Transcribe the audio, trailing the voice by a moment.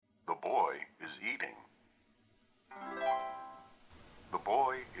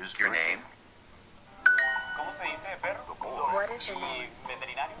Your name? ¿Cómo se dice perro? What is your name?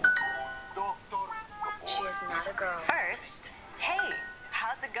 Veterinario. She is not a girl. First, hey,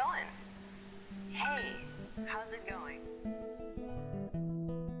 how's it going? Hey, how's it going?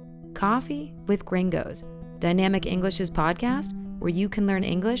 Coffee with Gringos, Dynamic English's podcast where you can learn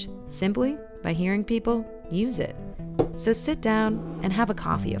English simply by hearing people use it. So sit down and have a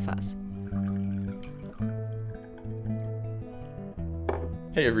coffee with us.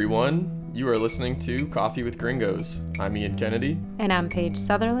 Hey everyone, you are listening to Coffee with Gringos. I'm Ian Kennedy. And I'm Paige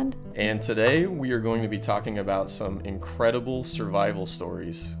Sutherland. And today we are going to be talking about some incredible survival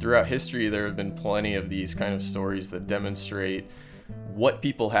stories. Throughout history, there have been plenty of these kind of stories that demonstrate what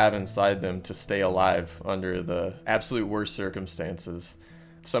people have inside them to stay alive under the absolute worst circumstances.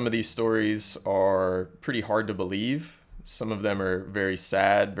 Some of these stories are pretty hard to believe. Some of them are very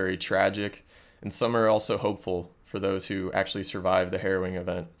sad, very tragic, and some are also hopeful for those who actually survive the harrowing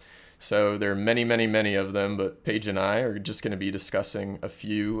event. So there are many, many, many of them, but Paige and I are just going to be discussing a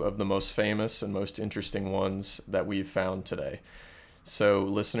few of the most famous and most interesting ones that we've found today. So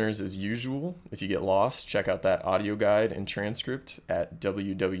listeners, as usual, if you get lost, check out that audio guide and transcript at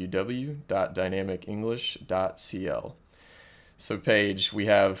www.dynamicenglish.cl. So Paige, we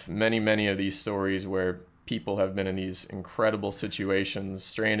have many, many of these stories where people have been in these incredible situations,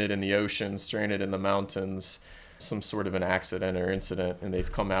 stranded in the ocean, stranded in the mountains, some sort of an accident or incident, and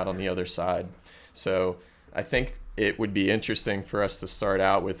they've come out on the other side. So I think it would be interesting for us to start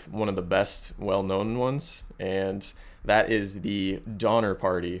out with one of the best well-known ones, and that is the Donner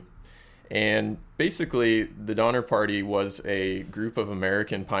Party. And basically, the Donner Party was a group of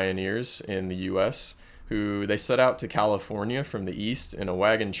American pioneers in the U.S. who they set out to California from the east in a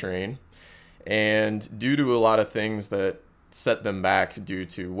wagon train. And due to a lot of things that set them back due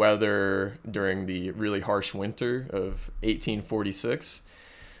to weather during the really harsh winter of 1846,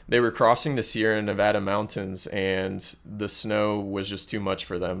 they were crossing the Sierra Nevada mountains and the snow was just too much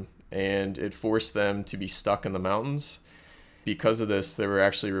for them. And it forced them to be stuck in the mountains. Because of this, there were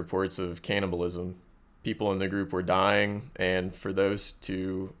actually reports of cannibalism. People in the group were dying, and for those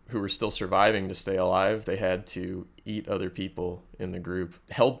who were still surviving to stay alive, they had to eat other people in the group.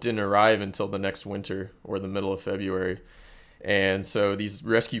 Help didn't arrive until the next winter or the middle of February. And so these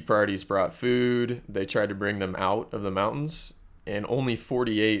rescue parties brought food. They tried to bring them out of the mountains, and only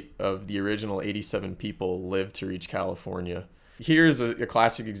 48 of the original 87 people lived to reach California. Here's a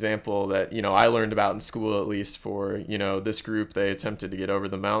classic example that, I learned about in school, at least, for, this group. They attempted to get over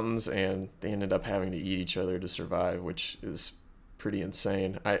the mountains and they ended up having to eat each other to survive, which is pretty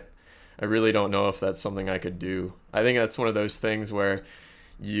insane. I really don't know if that's something I could do. I think that's one of those things where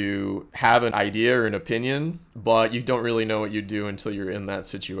you have an idea or an opinion, but you don't really know what you do until you're in that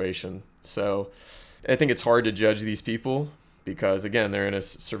situation. So I think it's hard to judge these people because, again, they're in a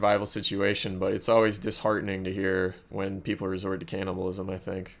survival situation, but it's always disheartening to hear when people resort to cannibalism, I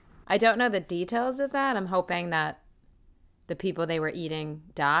think. I don't know the details of that. I'm hoping that the people they were eating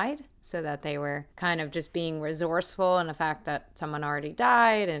died, so that they were kind of just being resourceful in the fact that someone already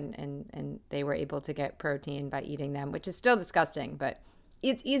died and they were able to get protein by eating them, which is still disgusting, but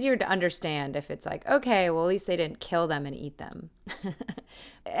it's easier to understand if it's like, okay, well, at least they didn't kill them and eat them.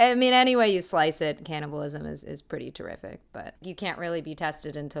 I mean, any way you slice it, cannibalism is pretty terrific, but you can't really be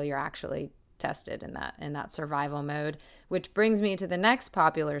tested until you're actually tested in that survival mode, which brings me to the next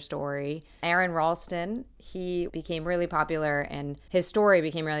popular story. Aron Ralston, he became really popular, and his story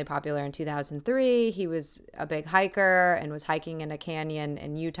became really popular in 2003. He was a big hiker and was hiking in a canyon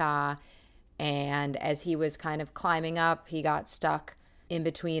in Utah, and as he was kind of climbing up, he got stuck in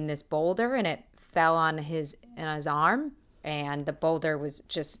between this boulder and it fell on his arm, and the boulder was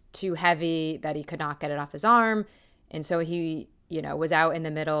just too heavy that he could not get it off his arm. And so he, was out in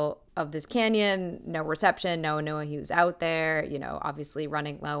the middle of this canyon, no reception, no one knew he was out there, obviously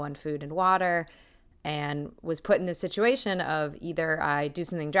running low on food and water, and was put in this situation of either I do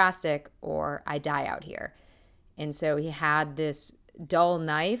something drastic or I die out here. And so he had this dull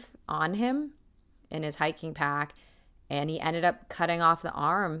knife on him in his hiking pack, and he ended up cutting off the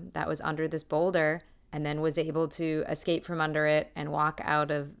arm that was under this boulder and then was able to escape from under it and walk out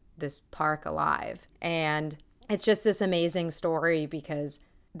of this park alive. And it's just this amazing story because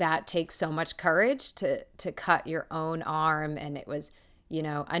that takes so much courage to cut your own arm. And it was,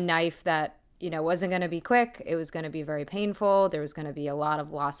 a knife that, wasn't going to be quick. It was going to be very painful. There was going to be a lot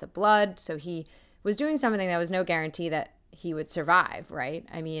of loss of blood. So he was doing something that was no guarantee that he would survive, right?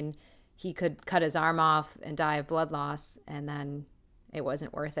 I mean, he could cut his arm off and die of blood loss, and then it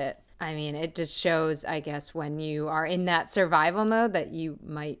wasn't worth it. I mean, it just shows, I guess, when you are in that survival mode that you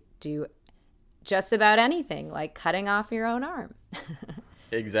might do just about anything, like cutting off your own arm.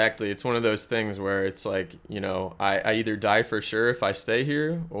 Exactly. It's one of those things where it's like, I either die for sure if I stay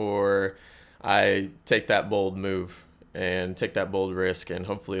here, or I take that bold move and take that bold risk, and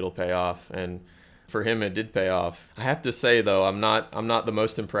hopefully it'll pay off. And for him, it did pay off. I have to say, though, I'm not the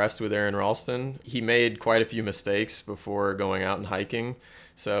most impressed with Aron Ralston. He made quite a few mistakes before going out and hiking.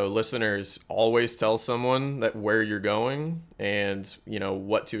 So listeners, always tell someone that where you're going and,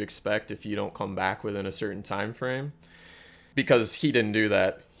 what to expect if you don't come back within a certain time frame. Because he didn't do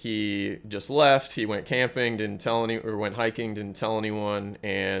that. He just left. He went camping, went hiking, didn't tell anyone.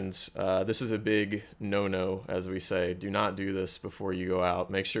 And this is a big no-no, as we say. Do not do this before you go out.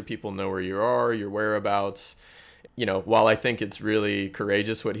 Make sure people know where you are, your whereabouts. While I think it's really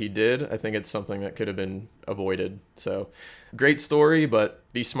courageous what he did, I think it's something that could have been avoided. So, great story, but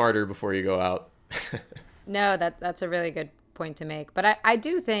be smarter before you go out. No, that's a really good point to make. But I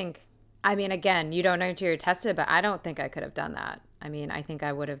do think, I mean, again, you don't know until you're tested, but I don't think I could have done that. I mean, I think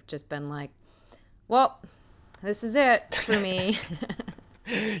I would have just been like, well, this is it for me.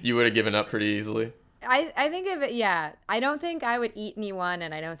 You would have given up pretty easily. I think I don't think I would eat anyone,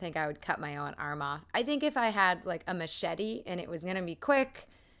 and I don't think I would cut my own arm off. I think if I had like a machete and it was going to be quick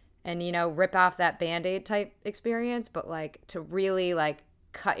and, rip off that Band-Aid type experience, but like to really like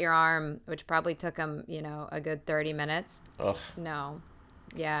cut your arm, which probably took him, a good 30 minutes. Ugh. No.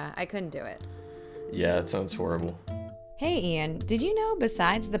 Yeah, I couldn't do it. Yeah, it sounds horrible. Hey, Ian, did you know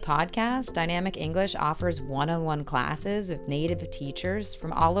besides the podcast, Dynamic English offers one-on-one classes with native teachers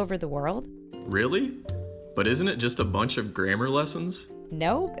from all over the world? Really? But isn't it just a bunch of grammar lessons?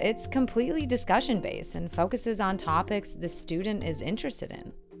 Nope, it's completely discussion-based and focuses on topics the student is interested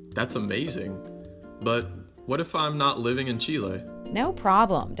in. That's amazing. But what if I'm not living in Chile? No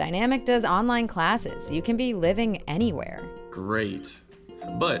problem. Dynamic does online classes. You can be living anywhere. Great.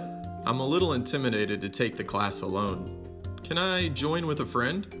 But I'm a little intimidated to take the class alone. Can I join with a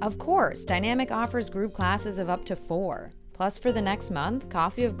friend? Of course. Dynamic offers group classes of up to 4. Plus, for the next month,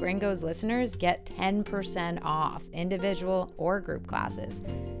 Coffee of Gringos listeners get 10% off individual or group classes.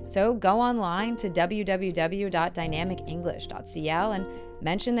 So go online to www.dynamicenglish.cl and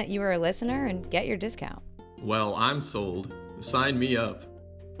mention that you are a listener and get your discount. Well, I'm sold. Sign me up.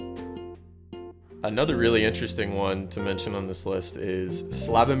 Another really interesting one to mention on this list is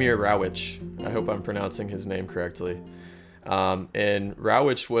Sławomir Rauch. I hope I'm pronouncing his name correctly. And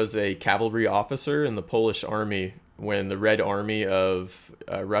Rauch was a cavalry officer in the Polish army when the Red Army of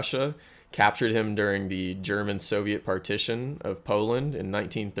Russia captured him during the German-Soviet partition of Poland in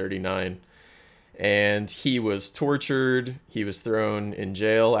 1939. And he was tortured, he was thrown in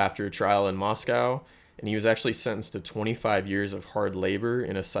jail after a trial in Moscow, and he was actually sentenced to 25 years of hard labor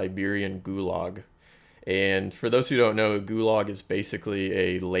in a Siberian gulag. And for those who don't know, a gulag is basically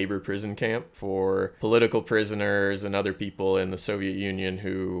a labor prison camp for political prisoners and other people in the Soviet Union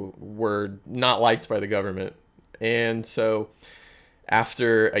who were not liked by the government. And so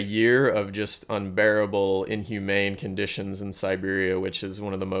after a year of just unbearable, inhumane conditions in Siberia, which is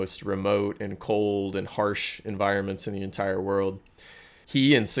one of the most remote and cold and harsh environments in the entire world,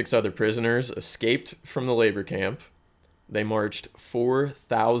 he and 6 other prisoners escaped from the labor camp. They marched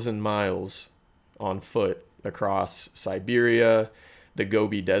 4,000 miles on foot across Siberia, the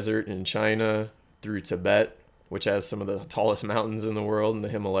Gobi Desert in China, through Tibet, which has some of the tallest mountains in the world in the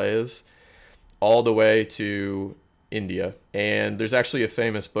Himalayas, all the way to India. And there's actually a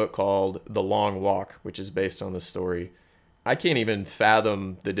famous book called The Long Walk, which is based on this story. I can't even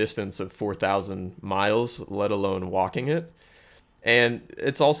fathom the distance of 4,000 miles, let alone walking it. And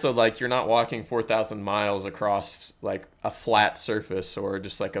it's also like you're not walking 4,000 miles across like a flat surface or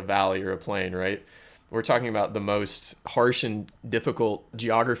just like a valley or a plain, right? We're talking about the most harsh and difficult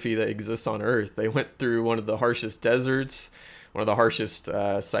geography that exists on Earth. They went through one of the harshest deserts, one of the harshest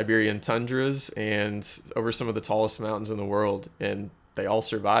Siberian tundras, and over some of the tallest mountains in the world. And they all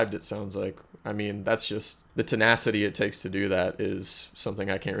survived, it sounds like. I mean, that's just the tenacity it takes to do that is something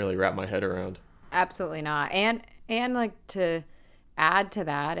I can't really wrap my head around. Absolutely not. And like to add to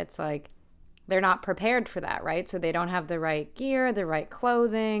that, it's like they're not prepared for that, right? So they don't have the right gear, the right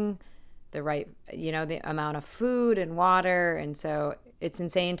clothing, the right, the amount of food and water. And so it's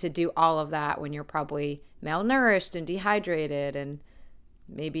insane to do all of that when you're probably malnourished and dehydrated and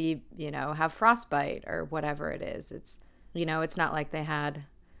maybe, have frostbite or whatever it is. It's, it's not like they had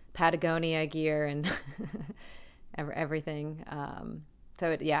Patagonia gear and everything.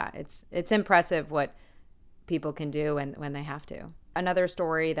 So it's impressive what people can do when they have to. Another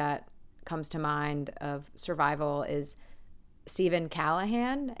story that comes to mind of survival is Stephen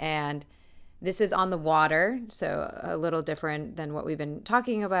Callahan, and this is on the water, so a little different than what we've been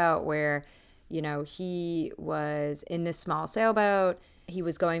talking about, where he was in this small sailboat. he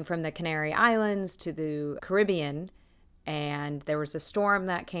was going from the Canary Islands to the Caribbean, and there was a storm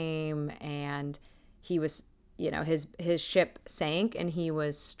that came, and he was, his ship sank, and he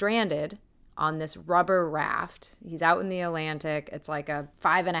was stranded on this rubber raft. He's out in the Atlantic. It's like a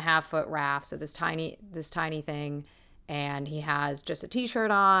 5.5-foot raft, so this tiny thing, and he has just a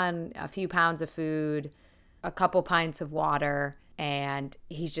t-shirt on, a few pounds of food, a couple pints of water, and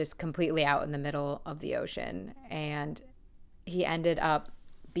he's just completely out in the middle of the ocean. And he ended up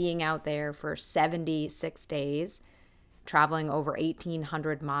being out there for 76 days, traveling over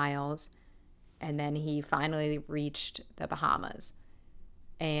 1,800 miles, and then he finally reached the Bahamas.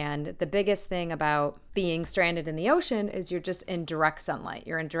 And the biggest thing about being stranded in the ocean is you're just in direct sunlight.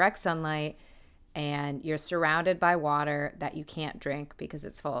 You're in direct sunlight, and you're surrounded by water that you can't drink because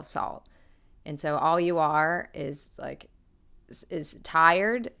it's full of salt. And so all you are is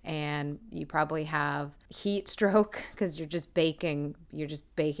tired, and you probably have heat stroke because you're just baking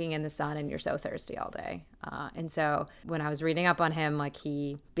in the sun, and you're so thirsty all day. And so when I was reading up on him, like,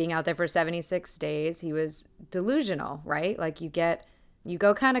 he being out there for 76 days, he was delusional, right? Like, you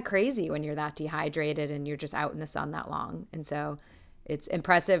go kind of crazy when you're that dehydrated and you're just out in the sun that long. And so it's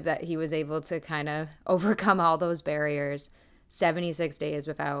impressive that he was able to kind of overcome all those barriers, 76 days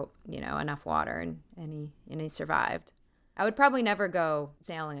without, enough water, and he survived. I would probably never go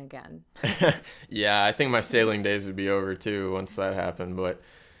sailing again. Yeah, I think my sailing days would be over too once that happened. But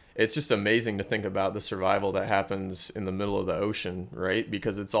it's just amazing to think about the survival that happens in the middle of the ocean, right?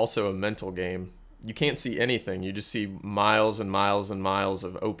 Because it's also a mental game. You can't see anything. You just see miles and miles and miles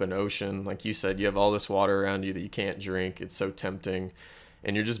of open ocean. Like you said, you have all this water around you that you can't drink. It's so tempting.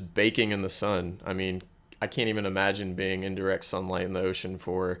 And you're just baking in the sun. I mean, I can't even imagine being in direct sunlight in the ocean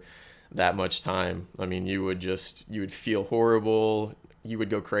for that much time. I mean, you would feel horrible. You would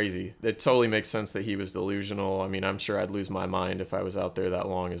go crazy. It totally makes sense that he was delusional. I mean, I'm sure I'd lose my mind if I was out there that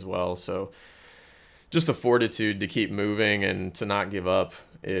long as well. So just the fortitude to keep moving and to not give up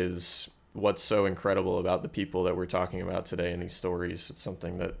is what's so incredible about the people that we're talking about today in these stories. It's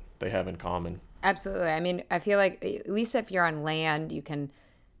something that they have in common. Absolutely. I mean, I feel like at least if you're on land, you can,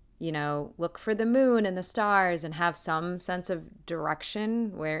 look for the moon and the stars and have some sense of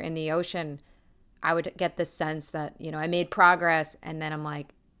direction, where in the ocean, I would get the sense that, I made progress, and then I'm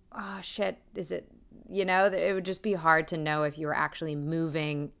like, oh shit, is it, it would just be hard to know if you were actually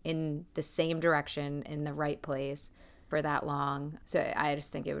moving in the same direction in the right place for that long. So I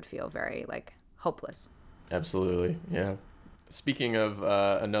just think it would feel very hopeless. Absolutely. Yeah. Speaking of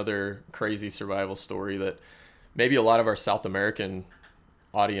another crazy survival story that maybe a lot of our South American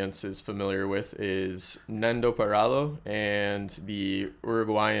audience is familiar with is Nando Parrado and the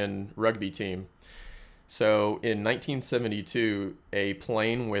Uruguayan rugby team. So in 1972, a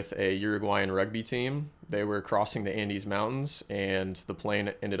plane with a Uruguayan rugby team, they were crossing the Andes Mountains, and the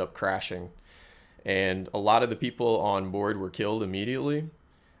plane ended up crashing. And a lot of the people on board were killed immediately,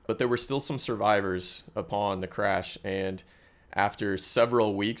 but there were still some survivors upon the crash. And after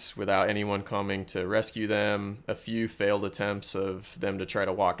several weeks without anyone coming to rescue them, a few failed attempts of them to try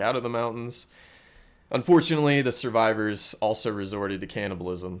to walk out of the mountains, unfortunately, the survivors also resorted to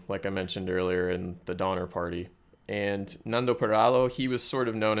cannibalism, like I mentioned earlier in the Donner Party. And Nando Parrado, he was sort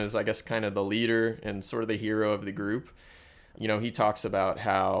of known as, I guess, kind of the leader and sort of the hero of the group. He talks about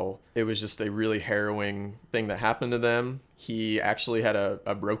how it was just a really harrowing thing that happened to them. He actually had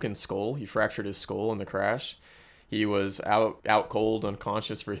a broken skull. He fractured his skull in the crash. He was out cold,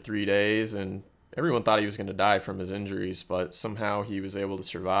 unconscious for 3 days, and everyone thought he was going to die from his injuries, but somehow he was able to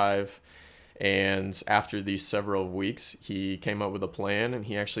survive. And after these several weeks, he came up with a plan, and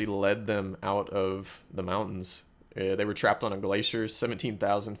he actually led them out of the mountains. They were trapped on a glacier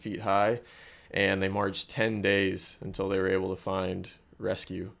 17,000 feet high, and they marched 10 days until they were able to find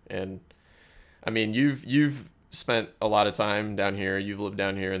rescue. And I mean, you've spent a lot of time down here. You've lived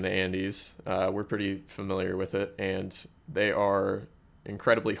down here in the Andes. We're pretty familiar with it, and they are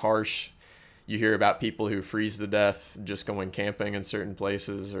incredibly harsh. You hear about people who freeze to death just going camping in certain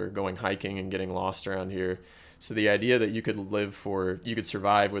places or going hiking and getting lost around here. So the idea that you could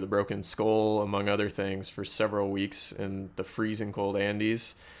survive with a broken skull, among other things, for several weeks in the freezing cold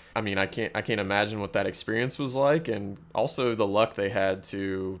Andes, I mean, I can't imagine what that experience was like, and also the luck they had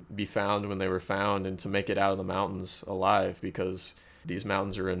to be found when they were found and to make it out of the mountains alive, because these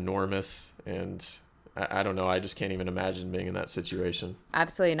mountains are enormous, and I don't know, I just can't even imagine being in that situation.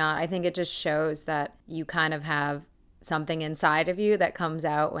 Absolutely not. I think it just shows that you kind of have something inside of you that comes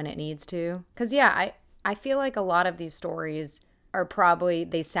out when it needs to. Because, yeah, I feel like a lot of these stories are probably,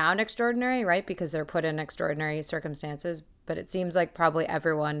 they sound extraordinary, right? Because they're put in extraordinary circumstances. But it seems like probably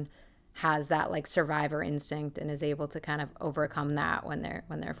everyone has that like survivor instinct and is able to kind of overcome that when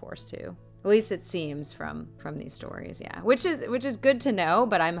they're forced to. At least it seems from these stories, yeah. Which is good to know,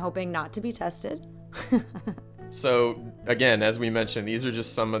 but I'm hoping not to be tested. So again, as we mentioned, these are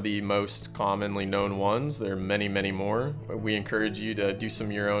just some of the most commonly known ones. There are many, many more. We encourage you to do some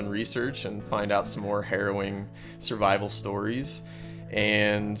of your own research and find out some more harrowing survival stories.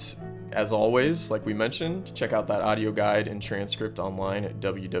 And as always, like we mentioned, check out that audio guide and transcript online at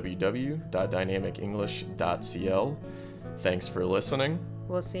www.dynamicenglish.cl. Thanks for listening.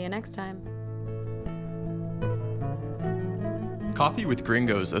 We'll see you next time. Coffee with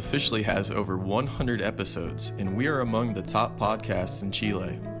Gringos officially has over 100 episodes, and we are among the top podcasts in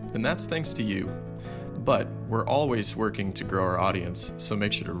Chile. And that's thanks to you. But we're always working to grow our audience, so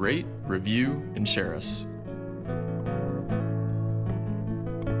make sure to rate, review, and share us.